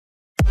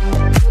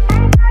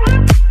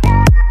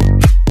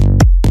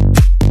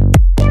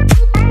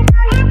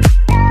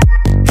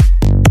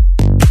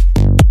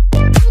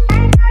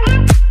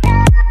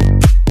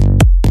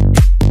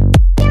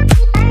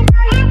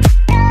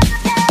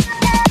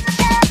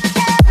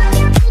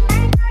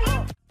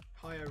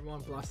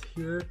Blast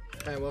here,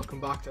 and welcome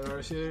back to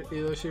another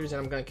Idiol series,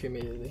 and I'm gonna queue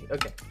immediately.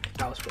 Okay,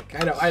 that was quick.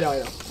 I know.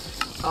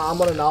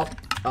 I'm on an up,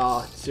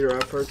 0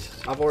 effort.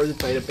 I've already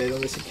played a bit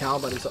on this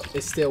account, but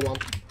it's still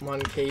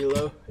 1k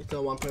low. It's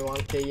not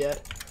 1.1k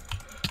yet.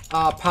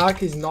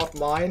 Pack is not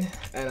mine,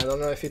 and I don't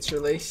know if it's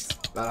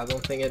released, but I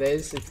don't think it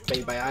is. It's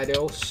made by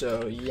Idiol,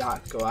 so yeah,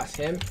 go ask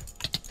him.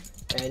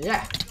 And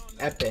yeah,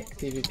 epic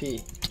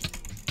PvP.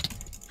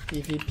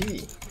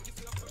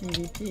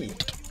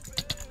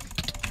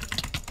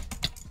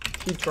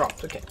 He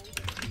dropped. Okay.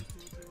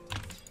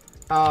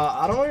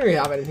 I don't really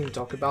have anything to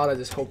talk about. I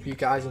just hope you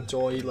guys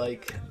enjoy,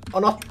 like,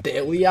 not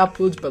daily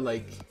uploads, but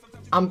like,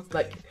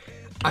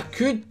 I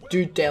could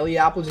do daily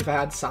uploads if I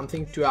had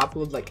something to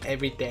upload like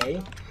every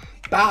day,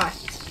 but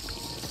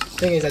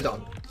thing is I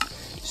don't.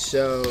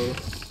 So,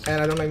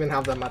 and I don't even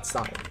have that much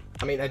time.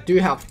 I mean, I do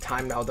have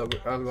time now that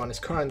everyone is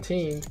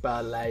quarantined,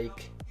 but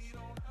like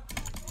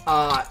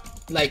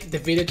the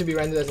video to be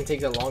rendered doesn't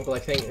take that long, but I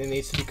think it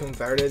needs to be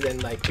converted,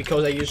 and like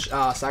because I use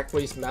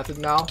Sackboy's method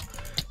now,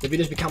 the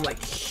videos become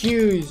like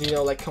huge, you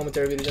know, like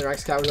commentary videos and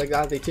Rex covers like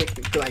that. They take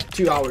like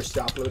 2 hours to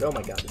upload. Oh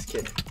my god, this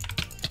kid.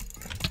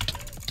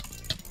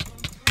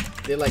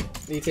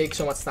 They take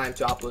so much time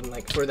to upload, and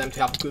like for them to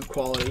have good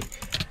quality.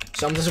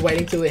 So I'm just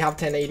waiting till they have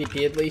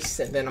 1080p at least,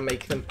 and then I'll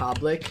make them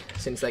public,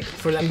 since like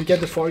for them to get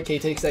the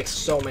 4K takes like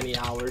so many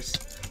hours.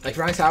 Like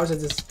for Rex hours I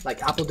just like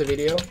upload the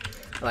video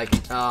like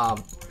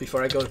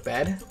before I go to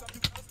bed,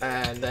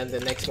 and then the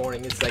next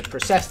morning it's like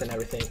processed and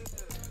everything.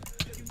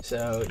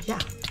 So yeah,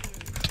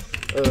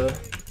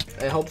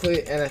 and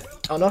hopefully,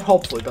 not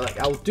hopefully, but like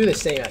I'll do the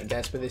same, I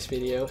guess, with this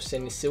video,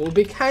 since it will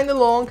be kind of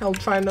long. I'll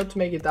try not to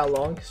make it that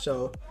long,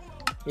 so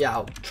yeah,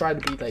 I'll try to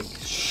be like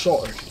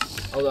short,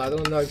 although I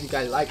don't know if you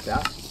guys like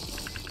that,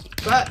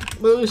 but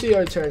we'll see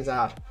how it turns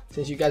out,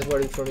 since you guys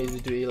voted for me to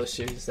do Idiol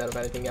series instead of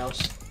anything else.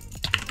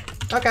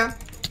 Okay,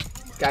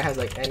 this guy has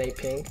like NA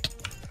ping.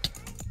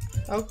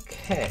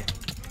 Okay.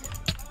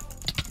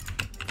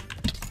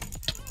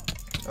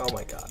 Oh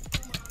my god.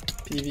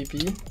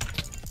 PvP.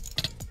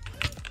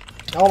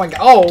 Oh my god.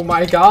 Oh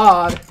my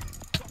god.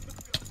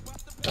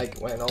 Like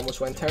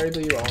almost went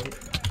terribly wrong.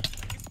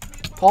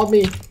 Pod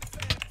me.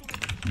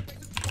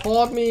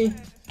 Pod me.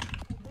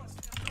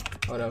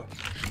 Oh no.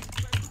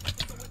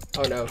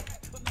 Oh no.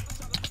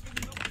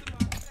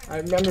 I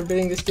remember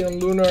beating this kid on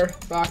Lunar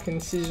back in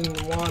season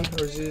 1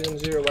 or season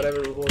 0, whatever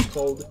it was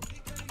called.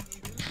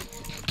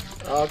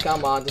 Oh,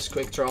 come on, just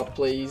quick drop,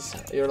 please.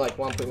 You're like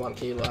 1.1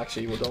 kilo.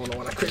 Actually, you don't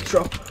want a quick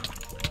drop.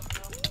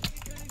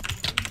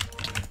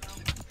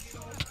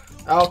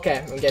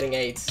 Okay, I'm getting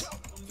 8s.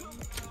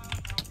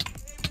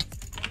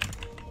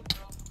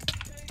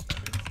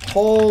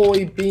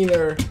 Holy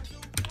beaner.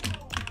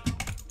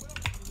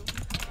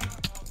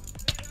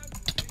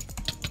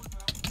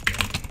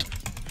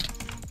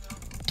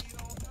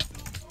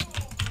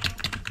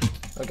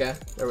 Okay,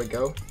 there we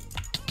go.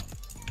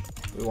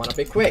 We want to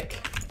be quick.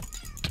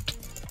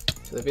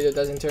 So the video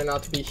doesn't turn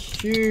out to be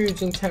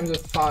huge in terms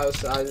of file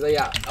size.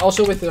 Yeah,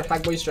 also with the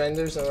Hypixel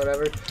renders and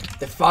whatever,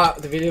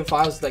 the video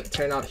files like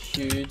turn out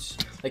huge.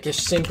 Like a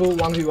simple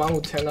 1v1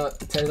 would turn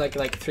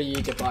like 3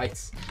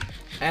 gigabytes.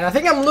 And I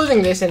think I'm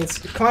losing this, and it's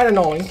quite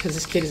annoying because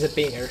this kid is a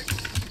beaner.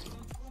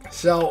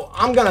 So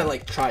I'm gonna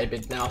like try a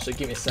bit now. So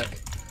give me a sec.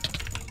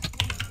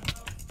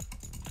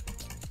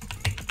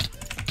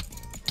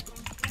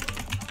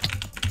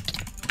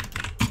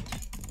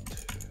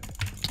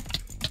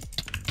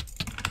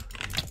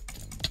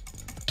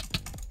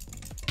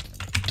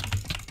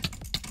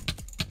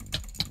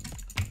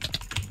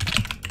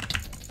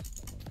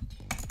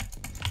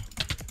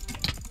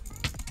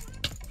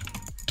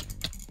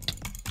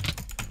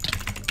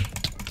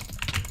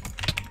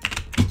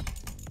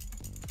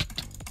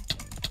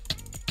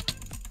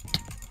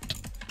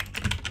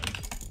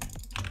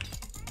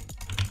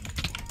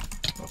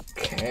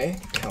 Okay,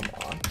 come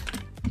on.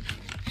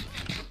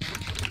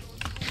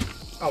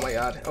 Oh my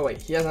god. Oh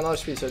wait, he has another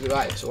speed, so do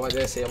I. So why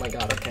did I say oh my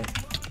god? Okay.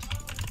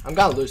 I'm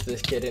gonna lose to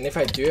this kid, and if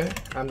I do,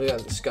 I'm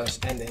just gonna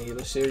end the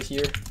Idiol series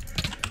here.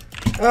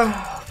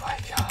 Oh my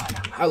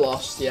god. I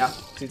lost, yeah.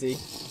 GG.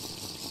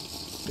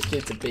 The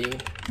kid's a bean.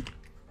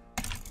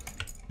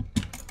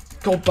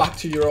 Go back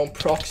to your own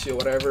proxy or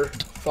whatever.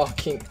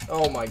 Fucking,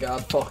 oh my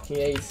god, fucking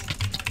 8.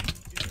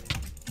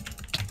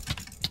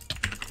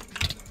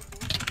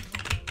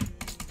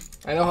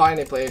 I know how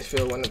NA players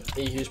feel when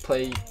EUs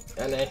play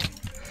NA.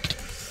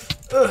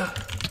 Ugh.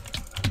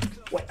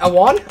 Wait, I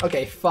won?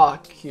 Okay,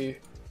 fuck you.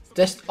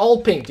 Just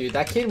all ping, dude.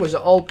 That kid was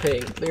all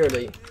ping,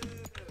 clearly.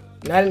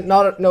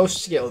 No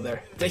skill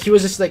there. He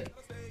was just like,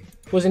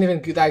 wasn't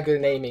even that good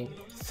at aiming.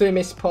 3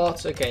 missed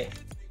pots. Okay.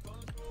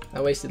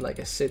 I wasted like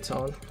a sit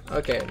on.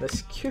 Okay,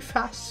 let's queue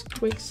fast,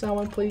 quick.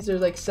 Someone please.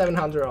 There's like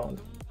 700 on.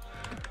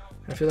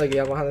 I feel like you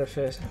have 100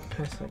 first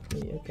like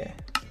me. Okay.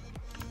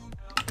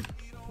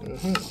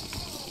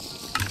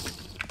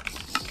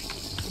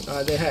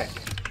 The heck.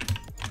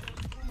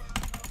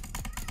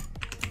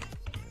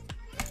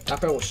 That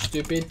part was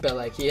stupid, but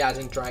like he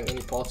hasn't drank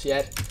any pots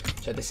yet,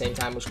 so at the same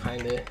time was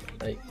kinda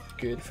like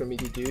good for me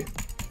to do.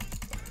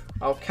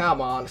 Oh, come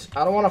on.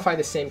 I don't want to fight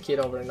the same kid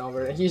over and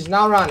over. He's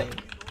now running.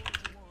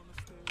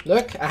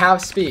 Look, I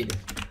have speed.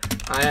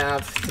 I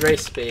have 3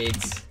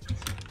 speeds.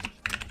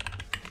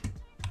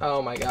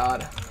 Oh my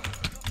god.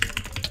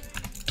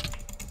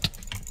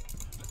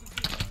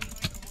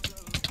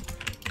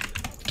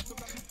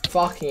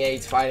 Fucking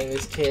hates fighting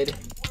this kid.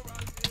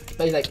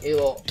 Plays like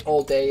Idiol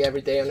all day,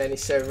 every day on any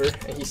server,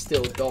 and he's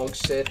still dog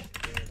shit.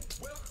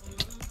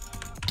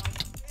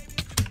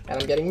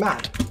 And I'm getting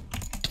mad.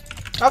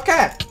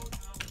 Okay.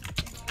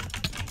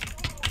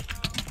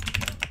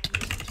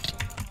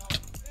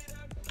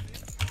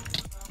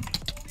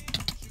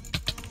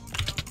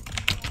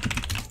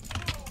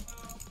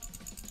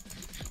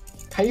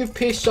 Can you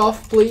piss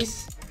off,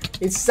 please?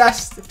 It's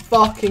just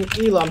fucking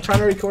Idiol. I'm trying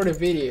to record a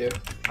video.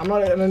 I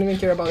don't even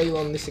care about Idiol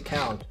on this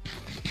account.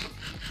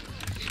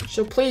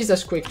 So please,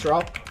 just quick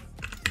drop.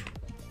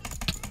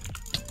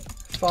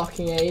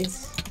 Fucking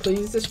AIDS.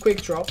 Please, just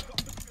quick drop.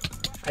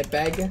 I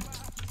beg.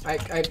 I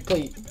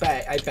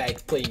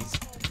beg, please.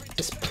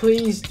 Just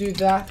please do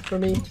that for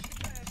me.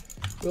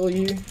 Will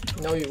you?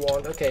 No, you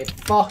won't. Okay,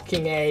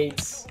 fucking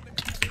AIDS.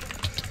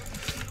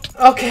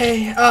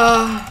 Okay,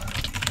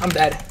 I'm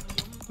dead.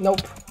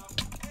 Nope.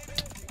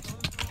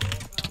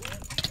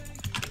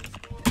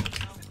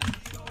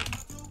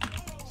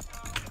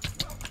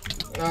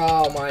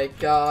 Oh my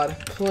god.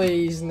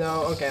 Please,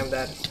 no. Okay, I'm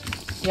dead.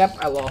 Yep,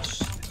 I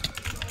lost.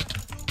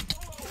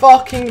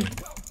 Fucking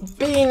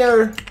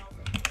beaner.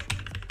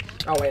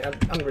 Oh wait, I'm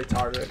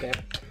retarded, okay.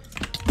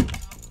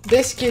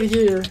 This kid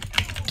here.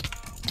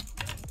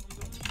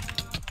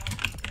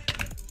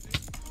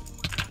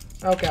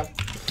 Okay,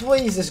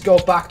 please just go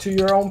back to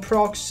your own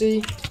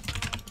proxy.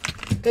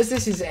 Cause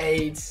this is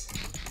AIDS.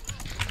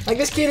 Like,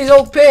 this kid is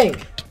old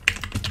pink.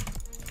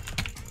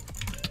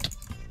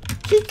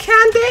 He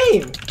can't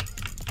aim.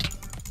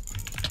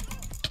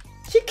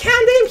 He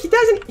can't aim.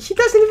 He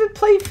doesn't even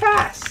play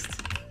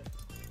fast.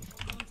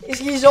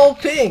 He's old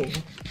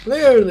pink.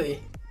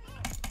 Literally.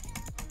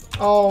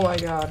 Oh my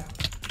god.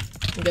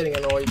 I'm getting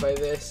annoyed by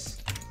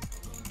this.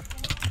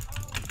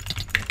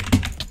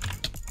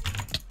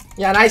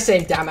 Yeah, nice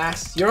aim,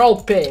 dumbass. You're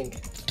old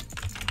pink.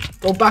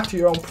 Go back to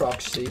your own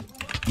proxy.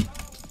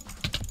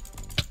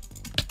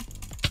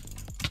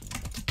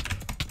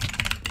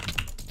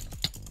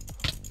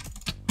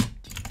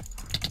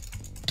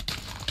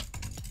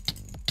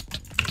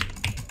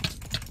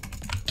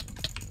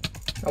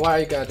 Now what are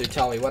you gonna do?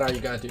 Tell me, what are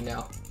you gonna do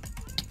now?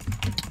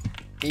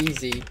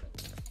 Easy.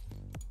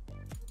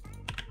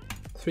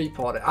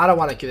 3-pot. I don't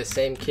want to kill the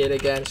same kid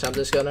again, so I'm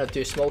just gonna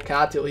do small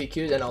cat till he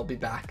kills and I'll be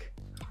back.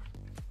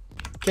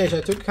 Okay, so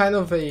I took kind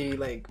of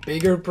a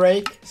bigger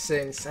break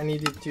since I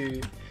needed to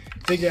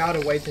figure out a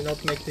way to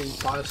not make the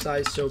file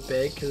size so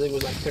big, because it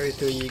was like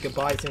 33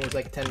 gigabytes and it was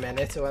like 10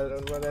 minutes or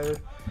whatever.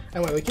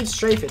 Anyway, we can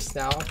strafe this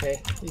now.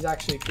 Okay, he's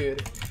actually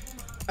good.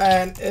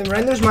 And it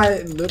renders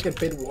might look a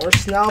bit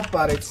worse now,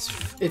 but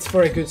it's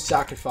for a good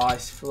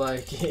sacrifice.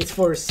 Like, it's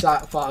for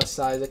file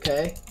size,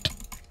 okay?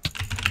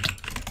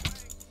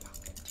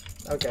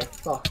 Okay,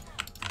 fuck.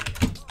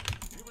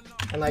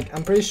 And like,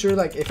 I'm pretty sure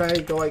like if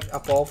I go like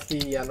above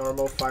the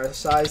normal file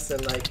size,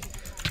 then like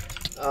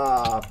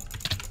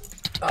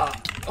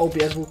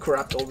OBS will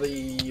corrupt all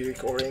the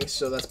recordings,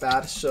 so that's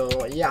bad.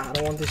 So yeah, I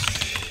don't want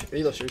this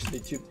reload series to be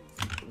too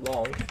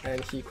long.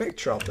 And he quick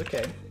dropped.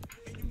 Okay.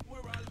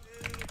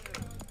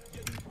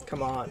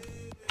 Come on.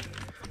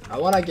 I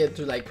want to get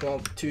to like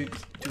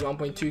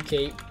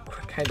 1.2k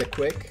kind of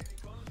quick.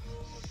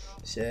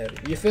 So,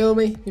 you feel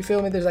me? You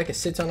feel me? There's like a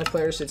shit ton of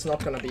players, so it's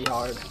not gonna be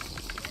hard.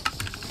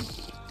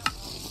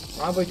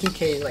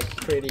 1.2k is like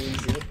pretty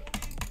easy.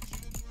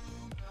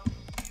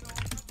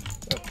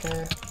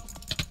 Okay.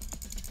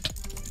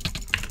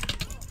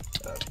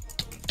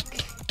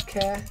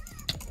 Okay.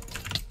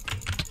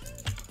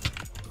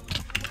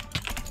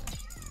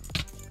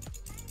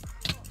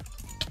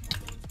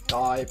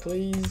 Die,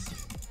 please.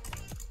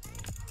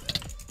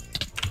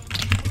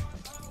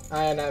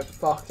 And I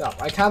fucked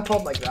up. I can't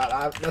pop like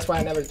that. That's why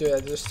I never do it.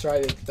 I just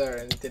tried it there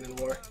and it didn't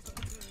work.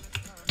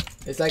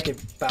 It's like a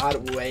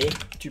bad way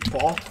to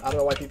pop. I don't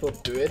know why people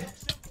do it.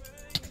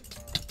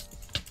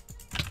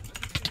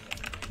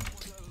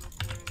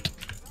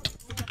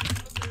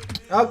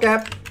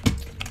 Okay.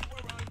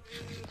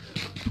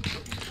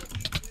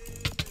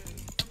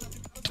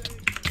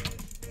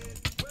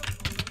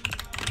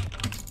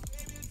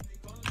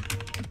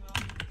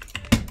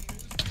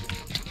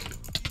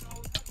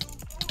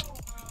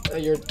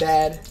 You're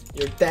dead.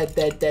 You're dead,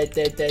 dead, dead,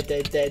 dead, dead,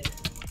 dead, dead.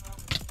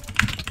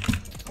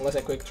 Unless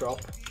I quick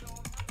drop.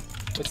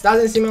 Which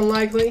doesn't seem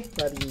unlikely,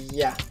 but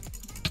yeah.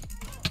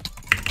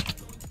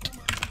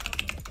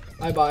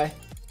 Bye bye.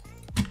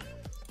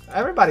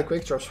 Everybody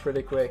quick drops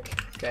pretty quick.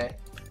 Okay.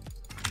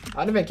 I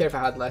don't even care if I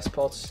had less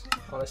pots,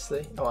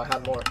 honestly. Oh, I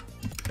had more.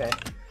 Okay.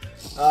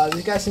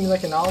 This guy seems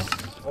like an alt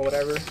or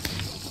whatever.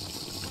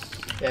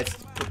 Yeah,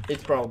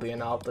 it's probably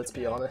an alt, let's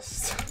be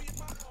honest.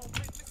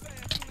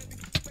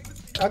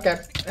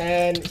 Okay,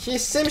 and he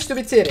seems to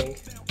be cheating.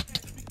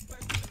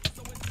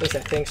 At least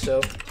I think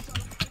so.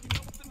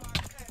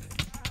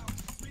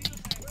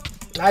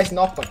 Nice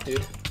knockback,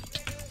 dude.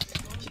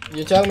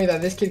 You're telling me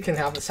that this kid can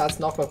have the stats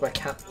knockback but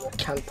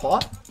can't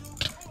pot?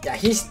 Yeah,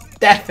 he's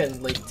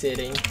definitely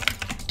cheating.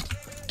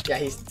 Yeah,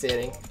 he's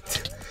cheating.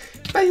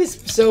 But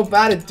he's so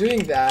bad at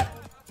doing that.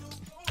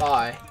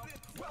 Bye.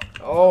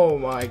 Oh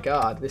my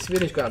god, this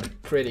video's gonna be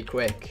pretty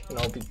quick. And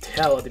I'll be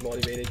hella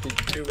demotivated to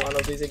do one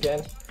of these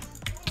again.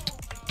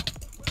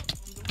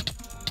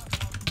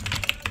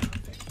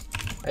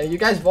 And you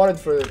guys voted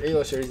for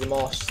Elo series the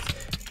most.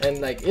 And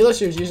like, Elo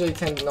series usually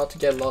tend not to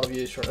get a lot of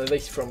views, at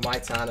least from my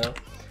channel.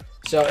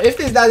 So if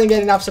this doesn't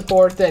get enough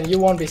support, then you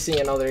won't be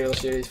seeing another Elo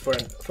series for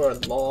a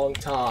long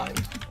time.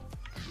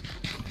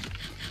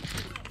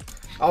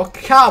 Oh,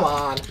 come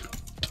on.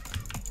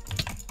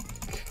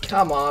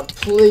 Come on,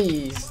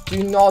 please.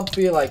 Do not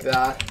be like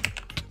that.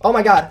 Oh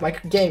my god, my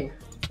game.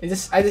 It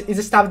just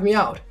stabbed me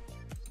out.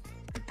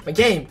 My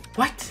game.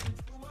 What?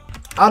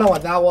 I don't know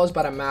what that was,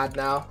 but I'm mad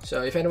now.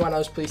 So if anyone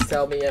knows, please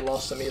tell me. I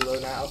lost some elo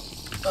now.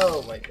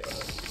 Oh my god.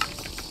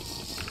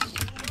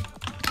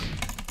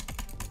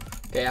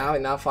 Okay, I have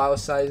enough file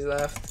size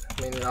left.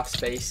 I mean, enough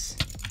space.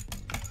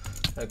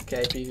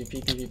 Okay,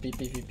 PvP, PvP,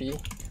 PvP.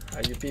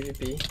 Are you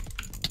PvP?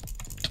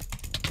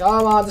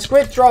 Come on, this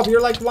quick drop.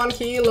 You're like 1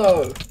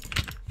 kilo.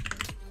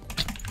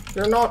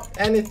 You're not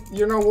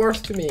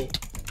worth to me.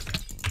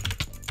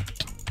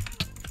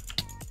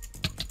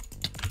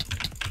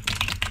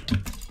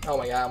 Oh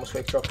my god, I almost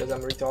quick drop because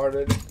I'm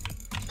retarded.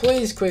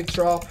 Please quick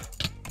drop.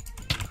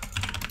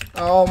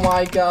 Oh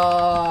my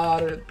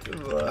god.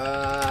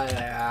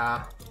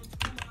 Yeah.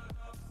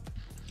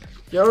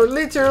 You're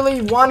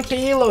literally 1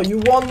 kilo.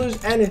 You won't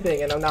lose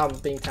anything. And I'm now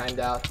being timed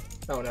out.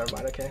 Oh, never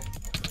mind. Okay.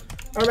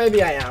 Or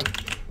maybe I am.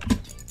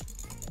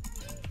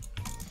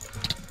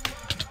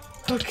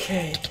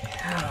 Okay.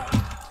 Oh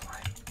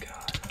my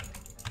god.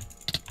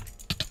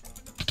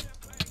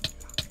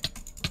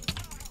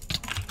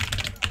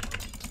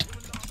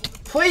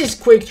 Please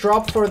quick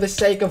drop for the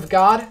sake of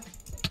God.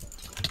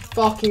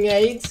 Fucking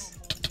AIDS.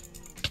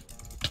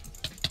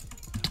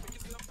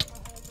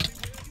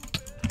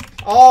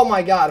 Oh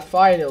my god,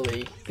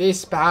 finally.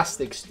 These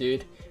spastics,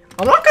 dude.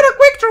 I'm not gonna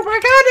quick drop, I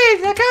got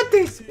it, I got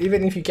this.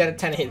 Even if you get a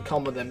 10 hit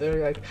combo them,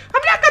 they're like,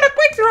 I'm not gonna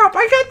quick drop,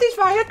 I got this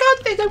fight, I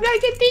got this, I'm gonna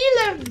get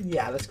dealer.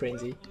 Yeah, that's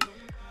crazy.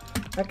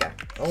 Okay,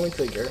 only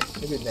clicker,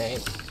 a good name.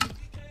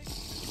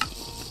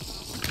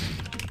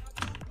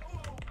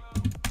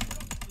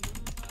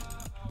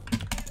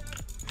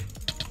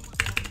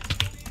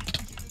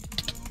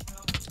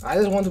 I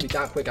just want to be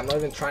done quick. I'm not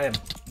even trying to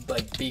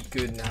like be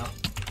good now.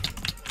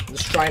 I'm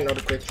just trying not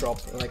to quick drop,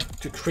 like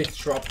to quick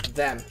drop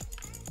them.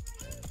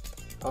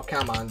 Oh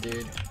come on,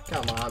 dude.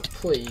 Come on,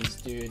 please,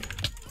 dude.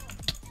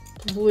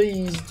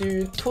 Please,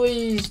 dude.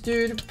 Please,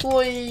 dude.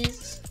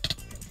 Please.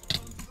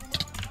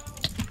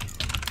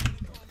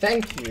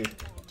 Thank you.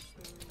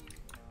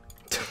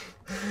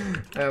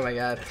 Oh my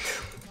god.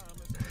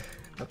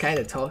 I'm kind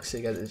of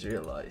toxic, I just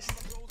realized.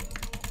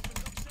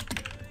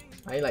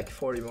 I need like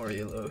 40 more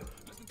elo.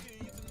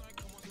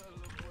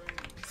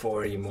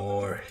 40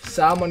 more.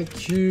 Someone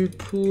queue,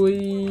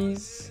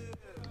 please.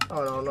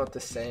 Oh no, not the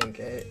same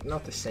kid.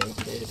 Not the same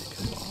kid.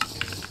 Come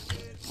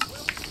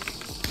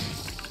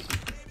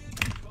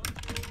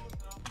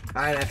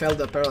on. I failed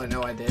up early.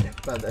 No, I did.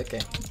 But okay.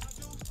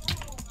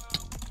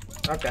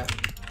 Okay.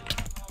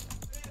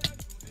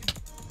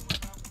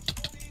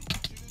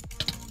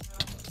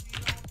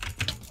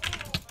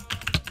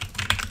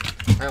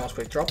 I almost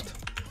quick dropped.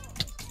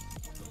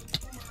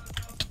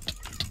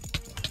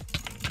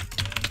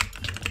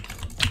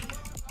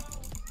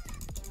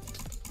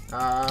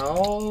 I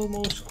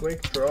almost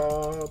quick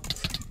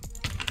dropped.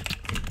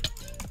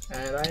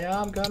 And I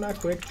am gonna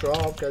quick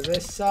drop because I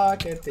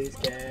suck at this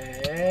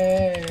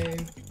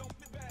game.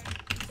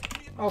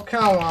 Oh,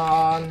 come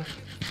on.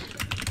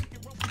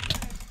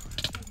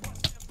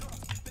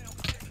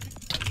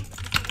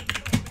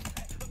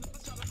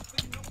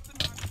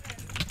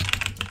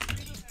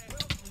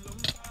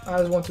 I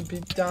just want to be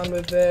done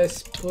with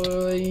this,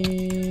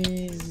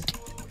 please.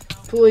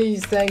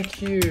 Please,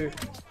 thank you.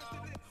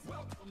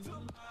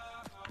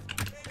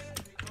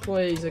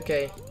 Please,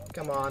 okay.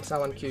 Come on,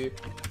 someone queue.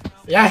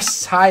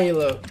 Yes,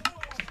 Hilo.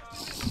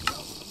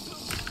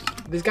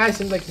 This guy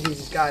seems like he's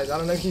disguised. I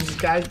don't know if he's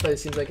disguised, but it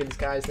seems like a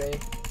disguised name.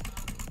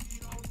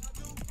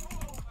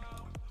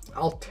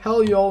 I'll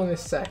tell you all in a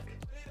sec.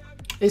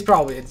 It's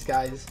probably a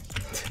disguise.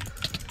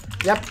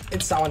 Yep,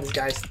 it's someone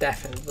disguised,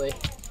 definitely.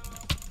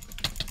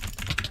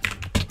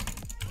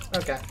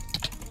 Okay.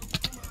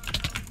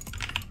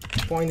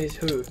 Point is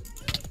who?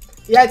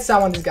 Yeah, it's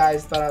someone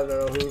disguised, but I don't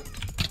know who.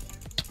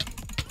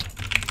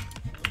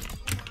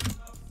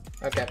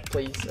 Okay,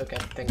 please. Okay,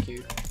 thank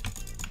you.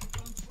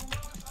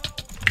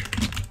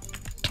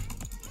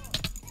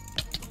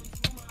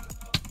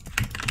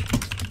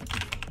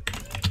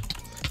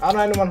 I don't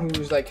know anyone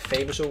who's like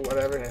famous or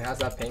whatever and has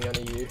that ping on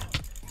you.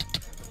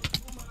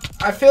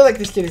 I feel like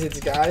this kid is a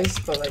disguise,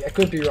 but like I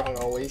could be wrong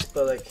always,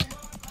 but like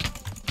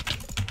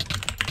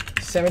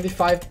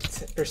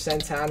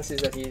 75%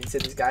 chances that he's a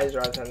disguise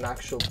rather than an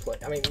actual play.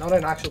 I mean, not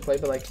an actual play,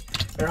 but like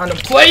a random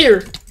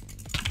player.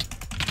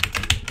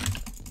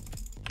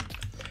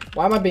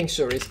 Why am I being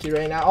so risky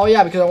right now? Oh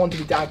yeah, because I want to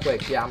be down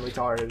quick. Yeah, I'm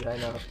retarded, I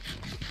know.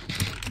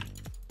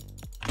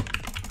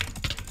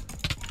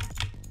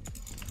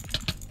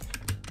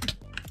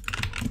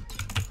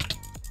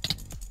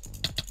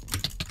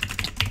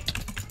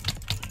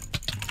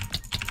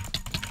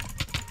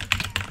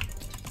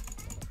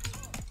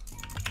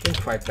 Doing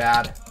quite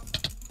bad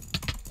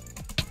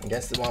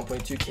against the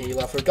 1.2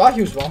 kilo. I forgot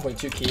he was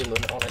 1.2 kilo,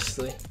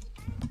 honestly.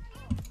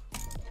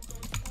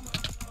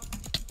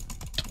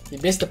 He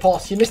missed the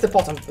pot. He missed the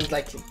pot. I'm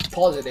like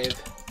positive.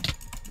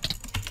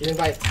 Even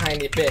by a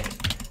tiny bit.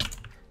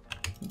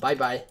 Bye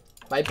bye.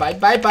 Bye bye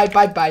bye bye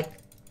bye bye.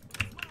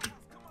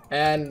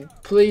 And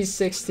please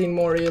 16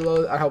 more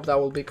reload. I hope that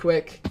will be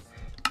quick.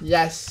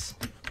 Yes.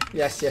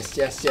 Yes, yes,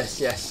 yes, yes,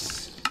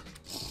 yes.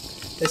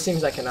 This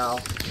seems like an L.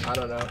 I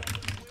don't know.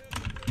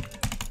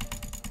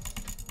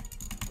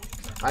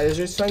 I was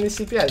just 20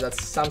 CPS.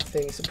 That's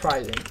something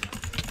surprising.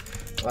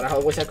 But I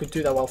wish I could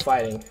do that while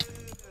fighting.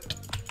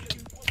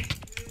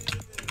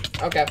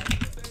 Okay.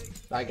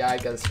 That guy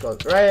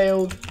got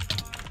railed.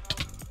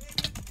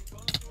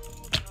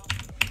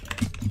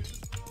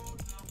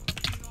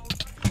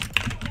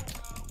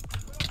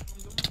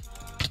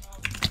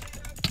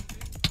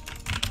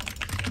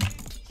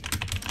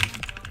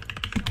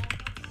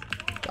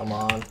 Come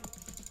on.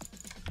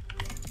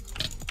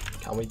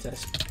 Can we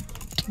just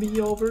be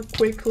over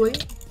quickly?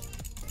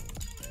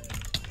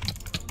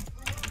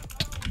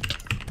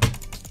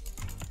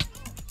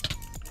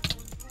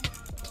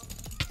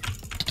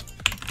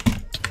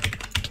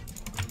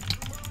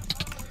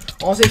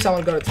 Honestly, if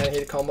someone got a 10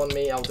 hit combo on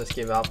me, I'll just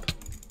give up.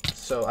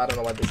 So I don't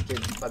know why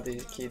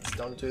these kids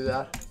don't do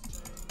that.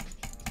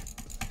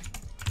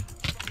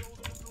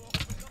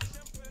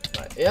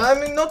 But, yeah, I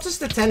mean, not just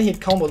the 10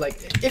 hit combo.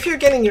 Like, if you're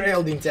getting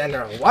railed in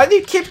general, why do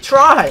you keep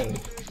trying?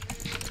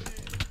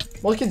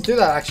 Most kids do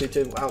that actually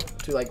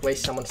to like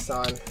waste someone's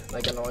time,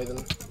 like annoy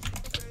them.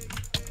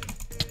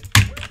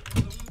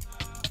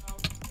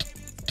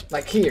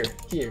 Like here.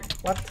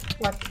 What?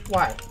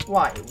 Why?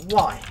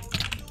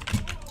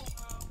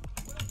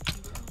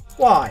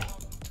 Why?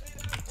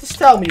 Just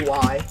tell me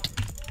why.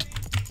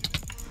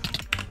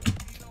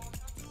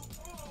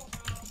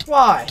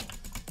 Why?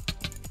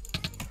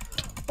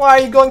 Why are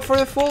you going for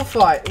the full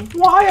fight?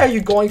 Why are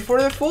you going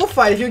for the full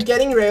fight if you're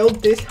getting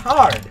railed this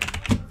hard?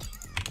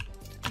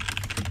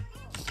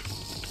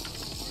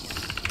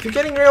 If you're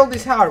getting railed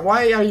this hard,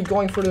 why are you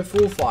going for the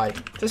full fight?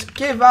 Just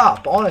give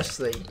up,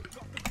 honestly.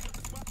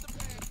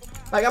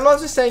 Like, I'm not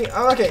just saying,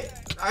 okay,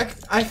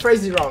 I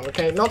phrased it wrong,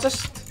 okay? Not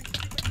just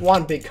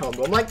one big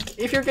combo. I'm like,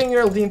 if you're getting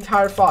railed the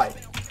entire fight,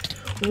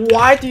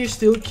 why do you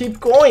still keep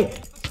going?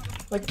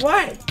 Like,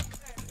 why?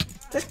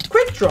 Just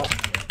quick draw.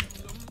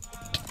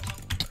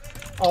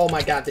 Oh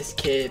my god, this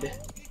kid.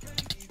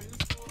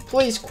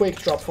 Please quick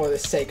drop for the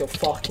sake of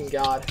fucking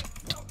god.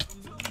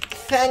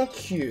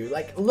 Thank you.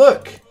 Like,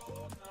 look.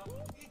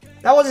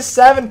 That was a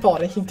 7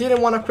 pot and he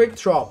didn't want a quick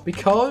drop.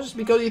 Because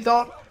he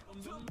thought...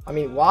 I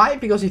mean, why?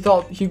 Because he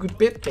thought he could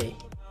bit me.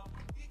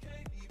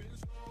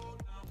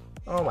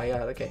 Oh my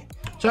god, okay.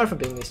 Sorry for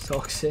being this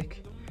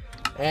toxic.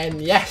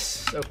 And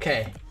yes,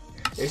 okay.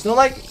 It's not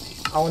like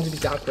I want to be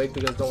down quick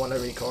because I don't want to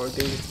record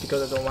these.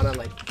 Because I don't want to,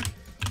 like,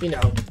 you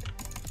know,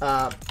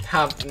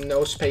 have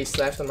no space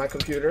left on my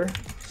computer.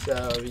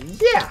 So,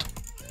 yeah,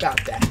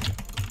 about that.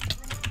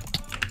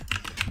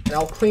 And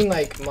I'll clean,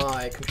 like,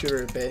 my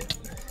computer a bit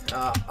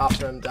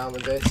after I'm done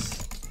with this.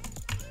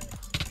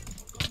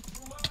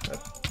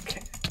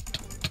 Okay.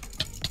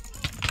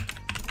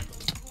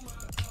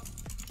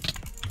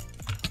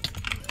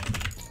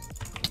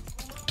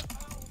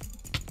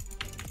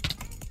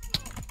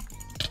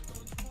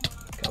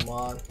 Come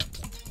on.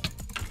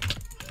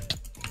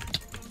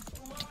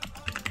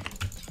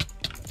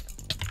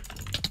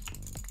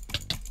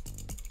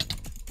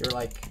 You're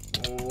like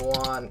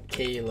 1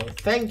 kilo.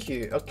 Thank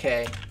you.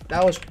 Okay,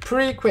 that was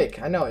pretty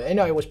quick. I know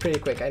it was pretty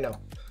quick. I know.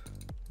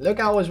 Look,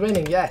 I was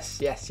winning.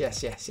 Yes.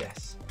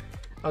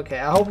 Okay,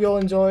 I hope you all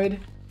enjoyed.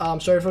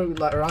 Sorry for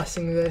like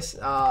rushing this.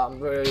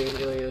 I'm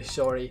really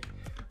sorry.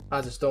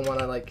 I just don't want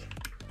to like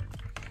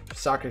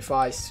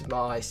sacrifice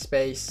my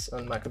space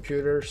on my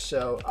computer.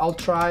 So I'll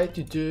try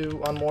to do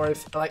one more.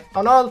 If like,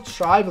 I'll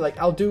try, but like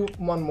I'll do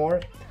one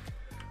more.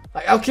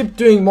 Like, I'll keep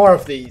doing more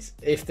of these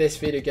if this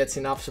video gets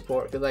enough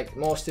support. Because like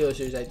most Steelers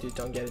series I do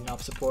don't get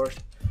enough support.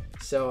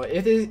 So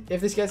if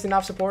this gets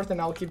enough support, then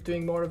I'll keep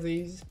doing more of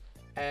these.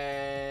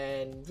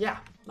 And yeah,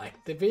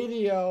 like the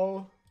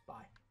video